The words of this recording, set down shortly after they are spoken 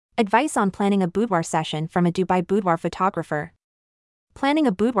Advice on planning a boudoir session from a Dubai boudoir photographer. Planning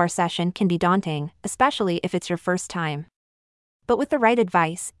a boudoir session can be daunting, especially if it's your first time. But with the right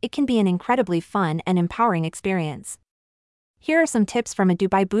advice, it can be an incredibly fun and empowering experience. Here are some tips from a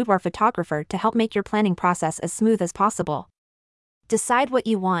Dubai boudoir photographer to help make your planning process as smooth as possible. Decide what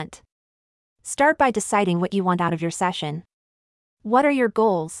you want. Start by deciding what you want out of your session. What are your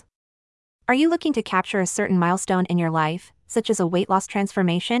goals? Are you looking to capture a certain milestone in your life, such as a weight loss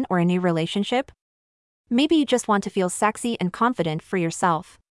transformation or a new relationship? Maybe you just want to feel sexy and confident for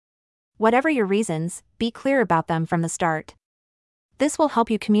yourself. Whatever your reasons, be clear about them from the start. This will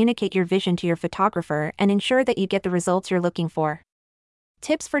help you communicate your vision to your photographer and ensure that you get the results you're looking for.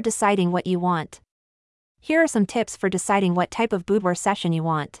 Tips for deciding what you want. Here are some tips for deciding what type of boudoir session you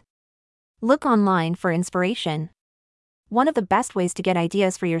want. Look online for inspiration. One of the best ways to get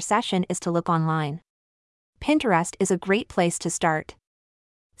ideas for your session is to look online. Pinterest is a great place to start.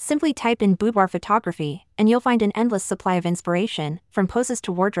 Simply type in boudoir photography, and you'll find an endless supply of inspiration, from poses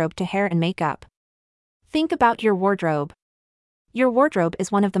to wardrobe to hair and makeup. Think about your wardrobe. Your wardrobe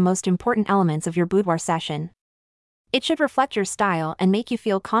is one of the most important elements of your boudoir session. It should reflect your style and make you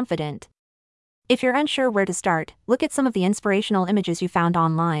feel confident. If you're unsure where to start, look at some of the inspirational images you found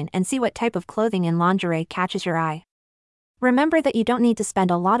online and see what type of clothing and lingerie catches your eye. Remember that you don't need to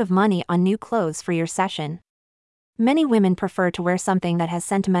spend a lot of money on new clothes for your session. Many women prefer to wear something that has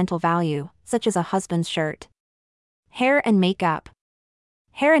sentimental value, such as a husband's shirt. Hair and makeup.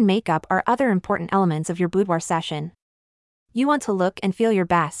 Hair and makeup are other important elements of your boudoir session. You want to look and feel your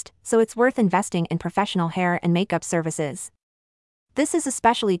best, so it's worth investing in professional hair and makeup services. This is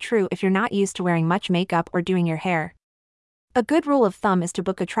especially true if you're not used to wearing much makeup or doing your hair. A good rule of thumb is to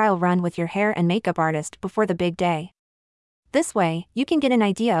book a trial run with your hair and makeup artist before the big day. This way, you can get an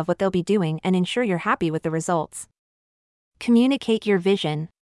idea of what they'll be doing and ensure you're happy with the results. Communicate your vision.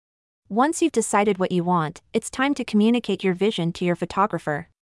 Once you've decided what you want, it's time to communicate your vision to your photographer.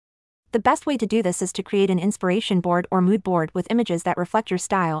 The best way to do this is to create an inspiration board or mood board with images that reflect your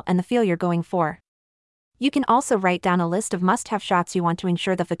style and the feel you're going for. You can also write down a list of must-have shots you want to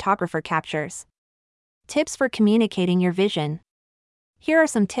ensure the photographer captures. Tips for communicating your vision. Here are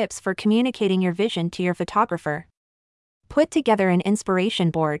some tips for communicating your vision to your photographer. Put together an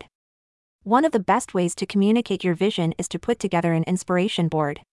inspiration board. One of the best ways to communicate your vision is to put together an inspiration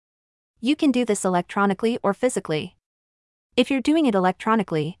board. You can do this electronically or physically. If you're doing it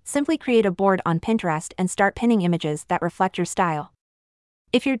electronically, simply create a board on Pinterest and start pinning images that reflect your style.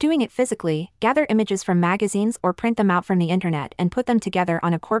 If you're doing it physically, gather images from magazines or print them out from the internet and put them together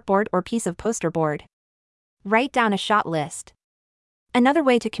on a corkboard or piece of poster board. Write down a shot list. Another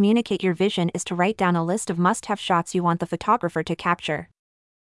way to communicate your vision is to write down a list of must-have shots you want the photographer to capture.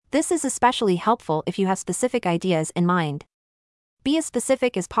 This is especially helpful if you have specific ideas in mind. Be as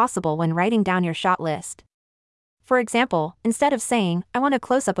specific as possible when writing down your shot list. For example, instead of saying, "I want a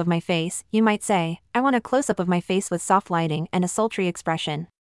close-up of my face," you might say, "I want a close-up of my face with soft lighting and a sultry expression."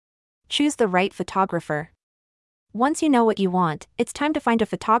 Choose the right photographer. Once you know what you want, it's time to find a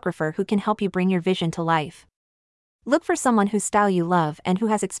photographer who can help you bring your vision to life. Look for someone whose style you love and who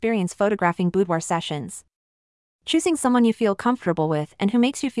has experience photographing boudoir sessions. Choosing someone you feel comfortable with and who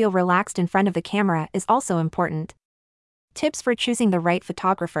makes you feel relaxed in front of the camera is also important. Tips for choosing the right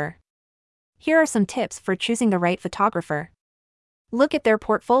photographer. Here are some tips for choosing the right photographer. Look at their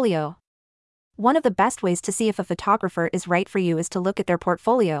portfolio. One of the best ways to see if a photographer is right for you is to look at their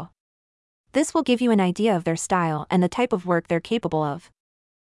portfolio. This will give you an idea of their style and the type of work they're capable of.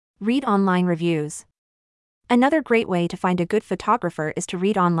 Read online reviews. Another great way to find a good photographer is to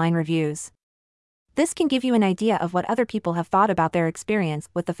read online reviews. This can give you an idea of what other people have thought about their experience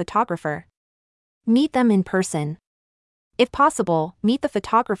with the photographer. Meet them in person. If possible, meet the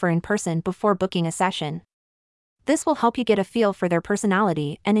photographer in person before booking a session. This will help you get a feel for their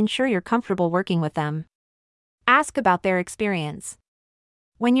personality and ensure you're comfortable working with them. Ask about their experience.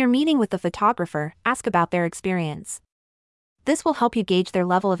 When you're meeting with the photographer, ask about their experience. This will help you gauge their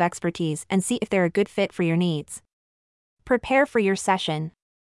level of expertise and see if they're a good fit for your needs. Prepare for your session.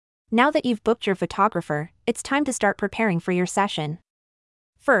 Now that you've booked your photographer, it's time to start preparing for your session.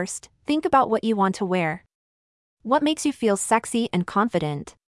 First, think about what you want to wear. What makes you feel sexy and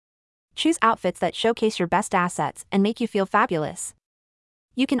confident? Choose outfits that showcase your best assets and make you feel fabulous.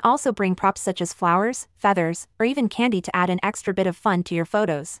 You can also bring props such as flowers, feathers, or even candy to add an extra bit of fun to your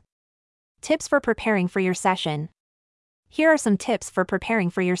photos. Tips for preparing for your session. Here are some tips for preparing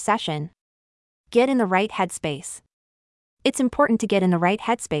for your session. Get in the right headspace. It's important to get in the right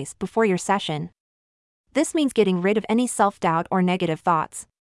headspace before your session. This means getting rid of any self-doubt or negative thoughts.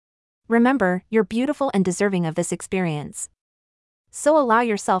 Remember, you're beautiful and deserving of this experience. So allow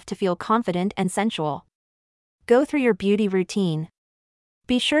yourself to feel confident and sensual. Go through your beauty routine.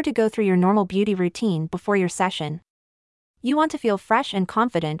 Be sure to go through your normal beauty routine before your session. You want to feel fresh and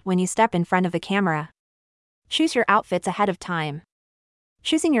confident when you step in front of the camera. Choose your outfits ahead of time.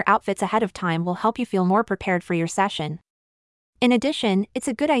 Choosing your outfits ahead of time will help you feel more prepared for your session. In addition, it's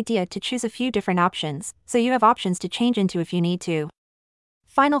a good idea to choose a few different options, so you have options to change into if you need to.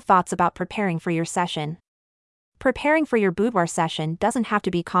 Final thoughts about preparing for your session. Preparing for your boudoir session doesn't have to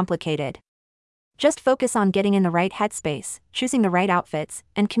be complicated. Just focus on getting in the right headspace, choosing the right outfits,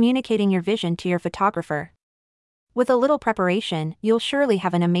 and communicating your vision to your photographer. With a little preparation, you'll surely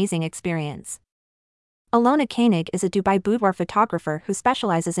have an amazing experience. Alona Koenig is a Dubai boudoir photographer who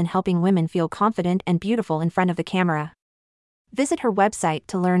specializes in helping women feel confident and beautiful in front of the camera. Visit her website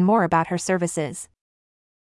to learn more about her services.